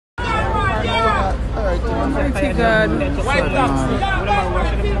Pretty good. White taxi.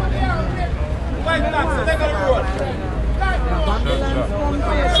 White taxi. Take a road.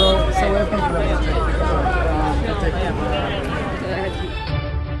 So where people are protected.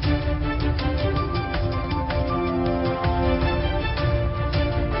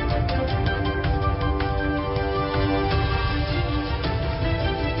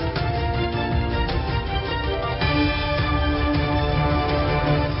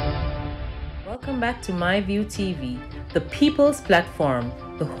 Welcome back to MyView TV, the people's platform,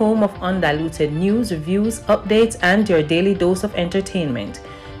 the home of undiluted news, reviews, updates, and your daily dose of entertainment.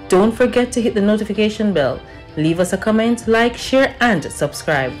 Don't forget to hit the notification bell, leave us a comment, like, share, and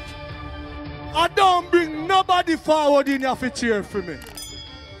subscribe. I don't bring nobody forward in your cheer for me.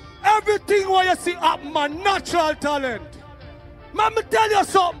 Everything what you see up my natural talent. Let me tell you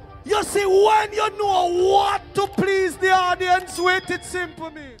something. You see, when you know what to please the audience with, it's simple,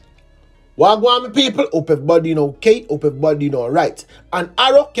 me. Wagwan, my people, hope everybody know okay, hope everybody know right. An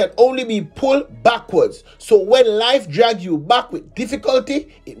arrow can only be pulled backwards. So when life drags you back with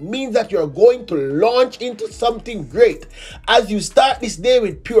difficulty, it means that you're going to launch into something great. As you start this day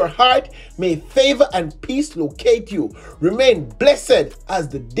with pure heart, may favor and peace locate you. Remain blessed as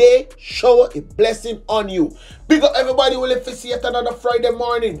the day shower a blessing on you. Big up everybody who live to see it another Friday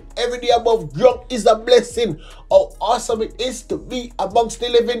morning. Every day above ground is a blessing. How awesome it is to be amongst the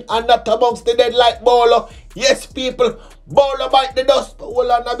living and not amongst the dead like Bowler. Yes, people, Bowler bite the dust. But hold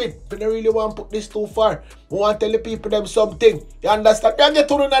on a bit. I don't really want to put this too far. I want to tell the people them something. You understand? They get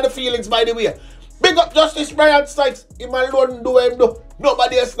to know the feelings, by the way. Big up Justice Brian Sykes. Him alone do him do.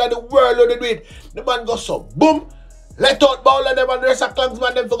 Nobody else in the world will do it. The man goes so boom. Let out Bowler them and the rest of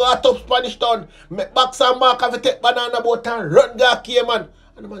Klansman them for go a top Spanish town. Make back some mark have to take banana boat and run Gaki, man.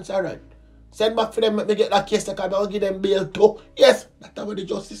 And the man say, alright. Send back for them, make me get that case, because I'll give them bail too. Yes, that's what the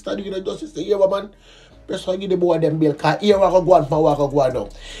justice do, the justice here, man. Just give the boy them bail, because here we go on, for we go on now.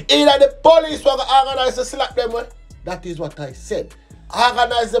 Either the police will organize to slap them, that is what I said.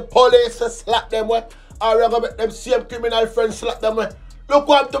 Organize the police to slap them, or we're going to make them same criminal friends slap them. Look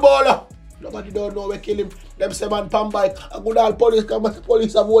what to Bowler. Nobody don't know we kill him. Them say man pan bike. A good old police come, the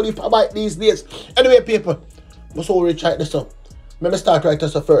police have only pan bike these days. Anyway, people, let's all retry this up. Let me start right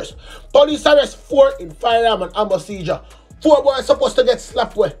this first. Police arrest 4 in firearm and ammo seizure. 4 boys supposed to get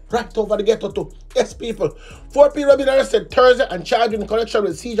slapped with, right over the ghetto too. Yes, people. 4 people have been arrested Thursday and charged in connection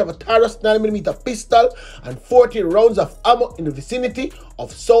with seizure of a Taurus 9mm pistol and 40 rounds of ammo in the vicinity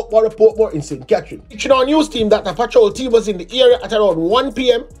of Southborough Portmore in St. Catherine. Reaching our news team that a patrol team was in the area at around 1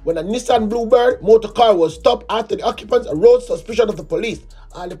 p.m. when a Nissan Bluebird motor car was stopped after the occupants arose suspicion of the police.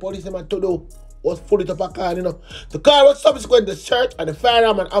 All the police had to do was fully up a car, you know. The car was subsequently searched and the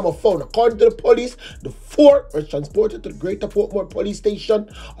firearm and ammo found. According to the police, the 4 were transported to the Greater Portmore police station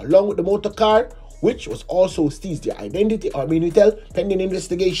along with the motor car, which was also seized. Their identity or tell pending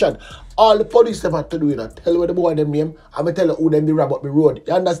investigation. All the police have had to do, you know, tell where the boy them name. I'm going to tell you who them be rob up the road.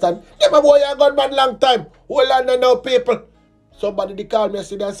 You understand? Them a boy a gunman long time. Hold on now, people. Somebody they call me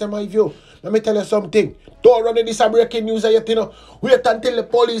yesterday and say, my view. Let me tell you something. Don't run this breaking news yet, you know. Wait until the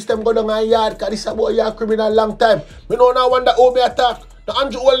police them go down a yard, because this boy a criminal long time. Me know now wonder how me attack. The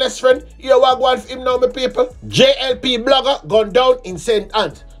Andrew oldest friend, here we go for him now, my people. JLP blogger gone down in St.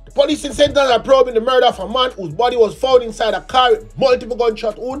 Anne's. The police in St. Anne's are probing the murder of a man whose body was found inside a car with multiple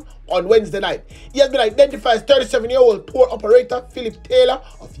gunshot wounds on Wednesday night. He has been identified as 37-year-old tour operator Philip Taylor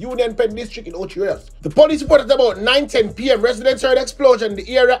of Union Penn District in Ochireos. The police reported about 9:10 p.m. residents heard an explosion in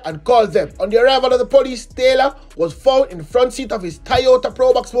the area and called them. On the arrival of the police, Taylor was found in the front seat of his Toyota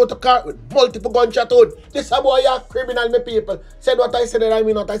Probox motor car with multiple gunshot wounds. This a boy a criminal, me people. Said what I said and I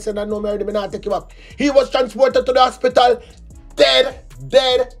mean what I said and no me already me not take him up. He was transported to the hospital dead.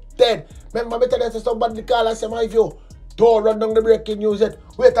 Remember me tell you somebody call and say my view. Don't run down the breaking news yet.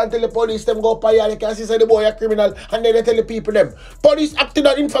 Wait until the police them go up here. They can see say the boy a criminal and then they tell the people them. Police acting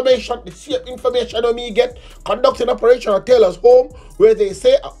on information, the same information on me get, conducting operation at Taylor's home where they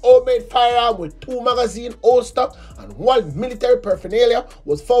say a homemade firearm with 2 magazine, holster and 1 military paraphernalia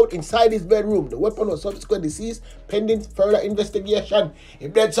was found inside his bedroom. The weapon was subsequently seized pending further investigation.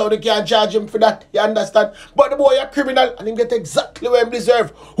 If dead so they can't charge him for that, you understand? But the boy a criminal and he get exactly what he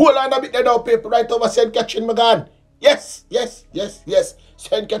deserve. Hold on a bit there now, people, right over St. Catherine Magan. Yes.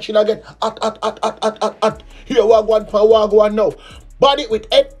 St. Catherine again. At. Here Wagwan now. Body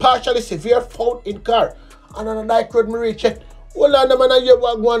with head partially severe found in car. And on a night road me reach it. Hold on, man, and here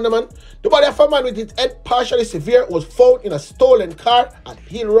Wagwan, man. The body of a man with his head partially severe was found in a stolen car at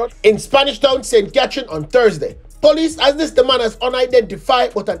Hill Road in Spanish Town, St. Catherine on Thursday. Police has listed the man as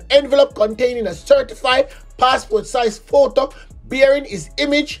unidentified, but an envelope containing a certified passport-size photo bearing his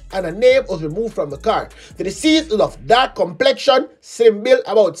image and a name was removed from the car. The deceased is of dark complexion, slim build,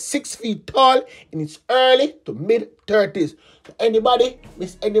 about 6 feet tall, in his early to mid-30s. So anybody,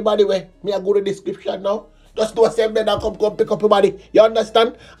 miss anybody where me I go to the description now? Just do a same bed and come pick up your body. You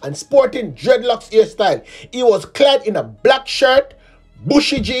understand? And sporting dreadlocks hairstyle. He was clad in a black shirt,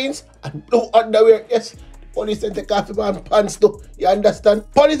 bushy jeans, and blue underwear. Yes. Police didn't take off his pants too. You understand?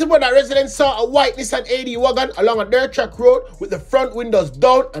 Police report that residents saw a white Nissan AD wagon along a dirt track road with the front windows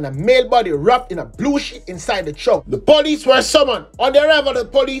down and a male body wrapped in a blue sheet inside the trunk. The police were summoned. On the arrival of the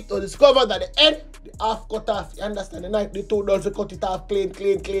police, they discovered that the end, the half cut off. You understand? The knife, the two doors, they cut it off clean.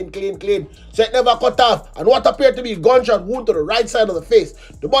 So it never cut off. And what appeared to be a gunshot wound to the right side of the face.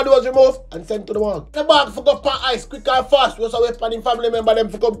 The body was removed and sent to the morgue. The bag for go pan ice quick and fast. Was a weapon in family member them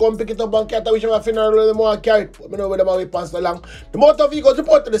for come pick it up and carry it wish them a funeral in the morgue carry it. But me know where them away passed along. The motor vehicle was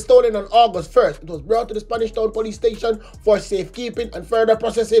reported stolen on August 1st. It was brought to the Spanish Town Police Station for safekeeping and further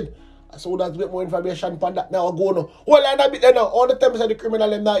processing. So that's a bit more information on that now. Go now. Well, and a bit there now. All the times that the criminal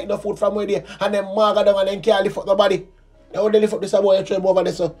them not enough food from where they and them maga down and then can't lift up the body. Now they lift up this boy and try over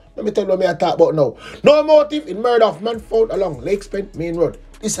there. So let me tell you what I talk about now. No motive in murder of man found along Lake Spence Main Road.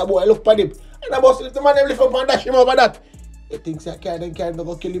 This boy look for him. And I must lift the man them lift up and dash him over that. They think I can't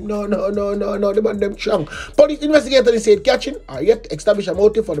go kill him. No. The man them strong. Police investigators said catching are yet to establish a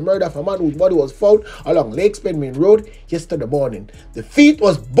motive for the murder of a man whose body was found along Lake Spence Main Road yesterday morning. The feet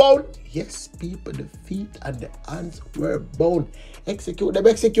was bound. Yes, people, the feet and the hands were bound.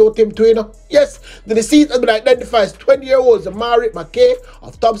 Execute him too, you know. Yes, the deceased has been identified as 20-year-old Zamari McKay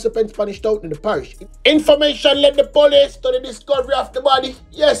of Thompson, Spanish Town in the parish. Information led the police to the discovery of the body.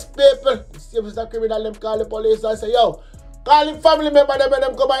 Yes, people. The civil criminal them call the police and say, yo, call him family member them and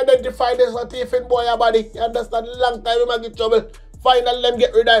them come identify this thieving boy a body. You understand? Long time we might get trouble. Finally, them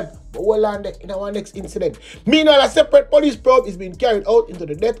get rid of him. But we'll land in our next incident. Meanwhile, a separate police probe is being carried out into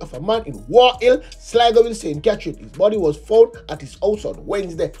the death of a man in War Hill, Sligo, St. Catherine. His body was found at his house on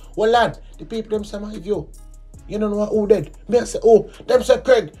Wednesday. Well, land, the people them say, if you don't know who dead. Me I say, oh, them say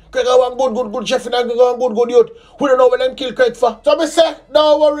Craig. Craig I want good chef and Craig I want good youth. We don't know what them kill Craig for. So me say,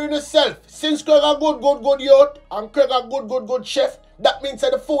 don't worry yourself. Since Craig a good youth and Craig a good chef, that means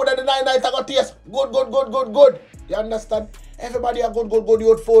that the food at the 9 nights I got taste good. You understand? Everybody a good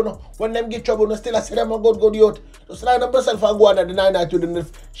youth phone. When them get trouble, they still say them a good youth. Just line up yourself and go on at the 9 night with the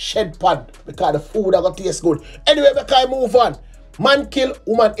shed pan because the food a got taste good. Anyway, we can move on. Man kill,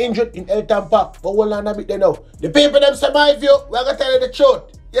 woman injured in Elton Park. But we'll land a bit there now. The people them say my view, we're gonna tell you the truth.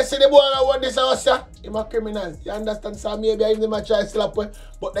 You see the boy I want this house, sir? He's a criminal. You understand? So maybe I him a try slap way,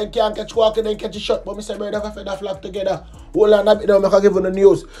 but then can't catch walking, then catch a shot. But me say brother have a flock together. Hold on a bit now, I can give you the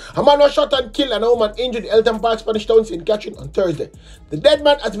news. A man was shot and killed and a woman injured in Elton Park, Spanish Town, St. Catherine on Thursday. The dead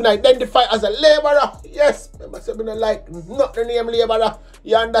man has been identified as a labourer. Yes, I say me not like not the name labourer.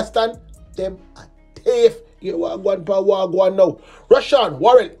 You understand? Them a thief. You want one now. Russian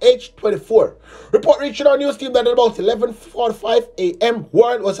Warren, age 24. Report reaching our news team that at about 11:45 a.m.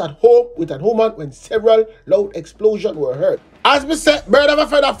 Warren was at home with a woman when several loud explosions were heard. As we said, bird of a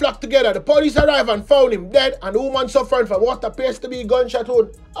feather flocked together. The police arrived and found him dead and the woman suffering from what appears to be a gunshot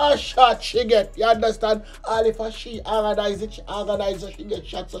wound. A shot she get. You understand? All if she agonize it, she get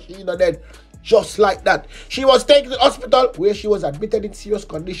shot so she not dead. Just like that. She was taken to the hospital where she was admitted in serious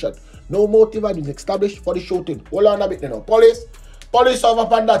condition. No motive had been established for the shooting. Hold on a bit now. Police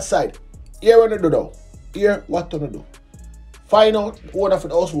over on that side. Here what to do now. Here what to do. Find out the owner of the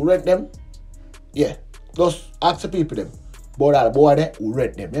house who rent them. Yeah. Just ask the people them. But the boy there who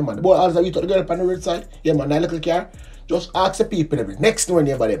rent them. Yeah man. The boy also you took the girl on the red side. Yeah man, that little car. Just ask the people them. Next one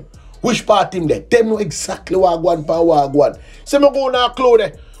neighbor them. Which part him there? Them know exactly what I want. So me go now close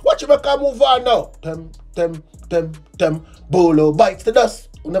there. Watch me can move on now. Bolo bites the dust.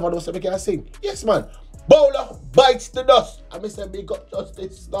 Who never knows something can sing. Yes man. Bolo bites the dust. I miss a big up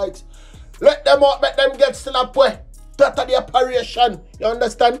justice night. Let them out, make them get still up way. That the operation. You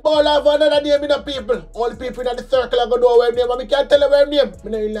understand? Bolo have another name in the people. All the people in the circle are gonna know where name, but we can't tell you where name. I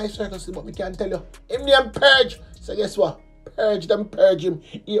don't really like circles, but we can't tell you. Him name Purge. So guess what? Purge him.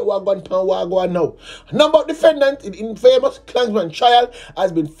 Here we go now. Number of defendants in infamous Klansman trial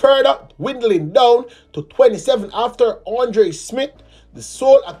has been further dwindling down to 27 after Andre Smith, the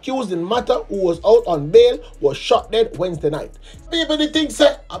sole accused in matter who was out on bail, was shot dead Wednesday night. People they think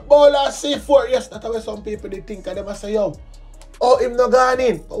say a baller C4. Yes, that's how some people they think, and they must say, yo, Oh, him not gone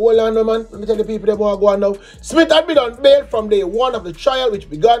in. But hold on, no, man. Let me tell the people they want to go on now. Smith had been on bail from day one of the trial,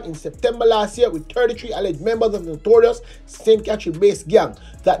 which began in September last year with 33 alleged members of the notorious St. Catherine-based gang.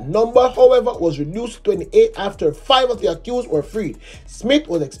 That number, however, was reduced to 28 after 5 of the accused were freed. Smith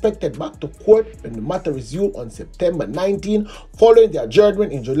was expected back to court when the matter resumed on September 19, following the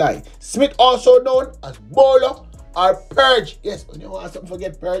adjournment in July. Smith, also known as Bolo or Purge. Yes, when you want something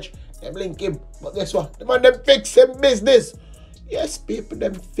forget Purge, them link him. But guess what? The man them fix him business. Yes, people,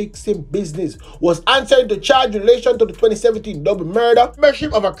 them fixing business. Was answering to charge in relation to the 2017 double murder,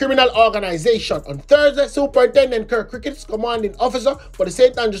 membership of a criminal organization. On Thursday, Superintendent Kirk Crickett's commanding officer for the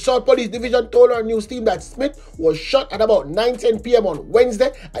St. Andrews South Police Division told our news team that Smith was shot at about 9:10 p.m. on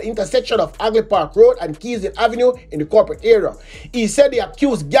Wednesday at intersection of Agley Park Road and Keysville Avenue in the corporate area. He said the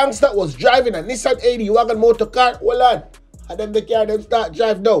accused gangster was driving a Nissan AD wagon motor car. Hold on. And then the car them start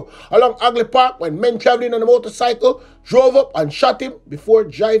drive now along Agley Park when men traveling on a motorcycle drove up and shot him before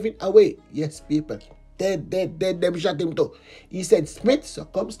driving away. Yes, people. Dead, them shot him too. He said Smith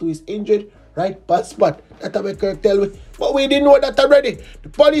succumbs to his injured right past spot. That's what Kirk tell me. But we didn't know that already. The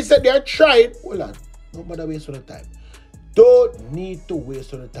police said they are trying. Hold on. No matter waste of the time. Don't need to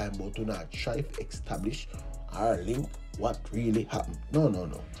waste of the time, but to not try to establish or link what really happened. No.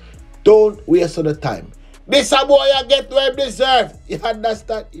 Don't waste of the time. This a boy I get where him deserve. You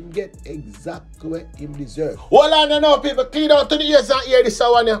understand? Him get exactly where him deserve. Hold on now, people. Clean out to the ears and hear this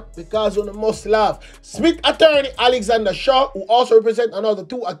one here. Because one must laugh. Smith attorney Alexander Shaw, who also represents another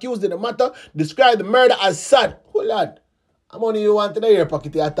 2 accused in the matter, described the murder as sad. Hold on. I'm only you want in the ear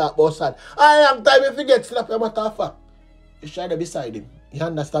pocket to talk about sad. I am time if you get slapped, a matter of fact. You try to beside him. You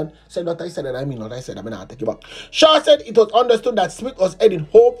understand? Said what I said and I mean what I said. I'm not take you back. Shaw said it was understood that Smith was heading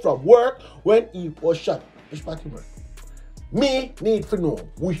home from work when he was shot. Which part him work? Me need to know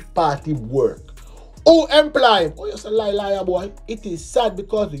which part him work. Who employ him? Oh, you're a liar, boy. It is sad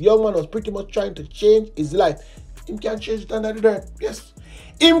because the young man was pretty much trying to change his life. Him can change it under the dirt. Yes.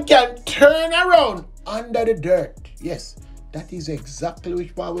 Him can turn around under the dirt. Yes. That is exactly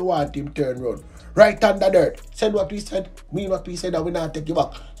which part we want him turn around. Right under dirt. Said what we said, mean what we said, and we not take you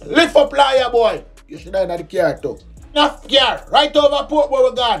back. Lift up, liar, boy. You should have the car too. Enough car. Right over port where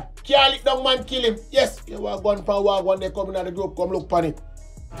we gone. Can't let down man kill him. Yes, you are going for a walk when they come in the group, come look on it.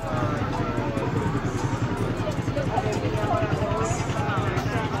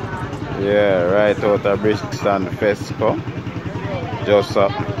 Yeah, right out of Brixton Fästco. Just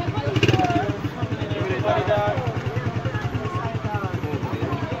up.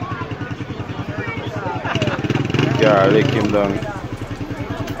 Can't lick him down.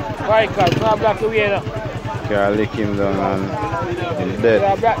 Why, cuz? No block the way now. Can't lick him down and he's dead.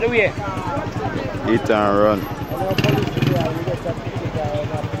 No block the way. Hit and run.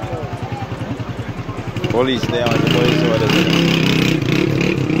 Police there, the police over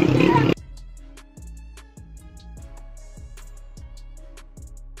there.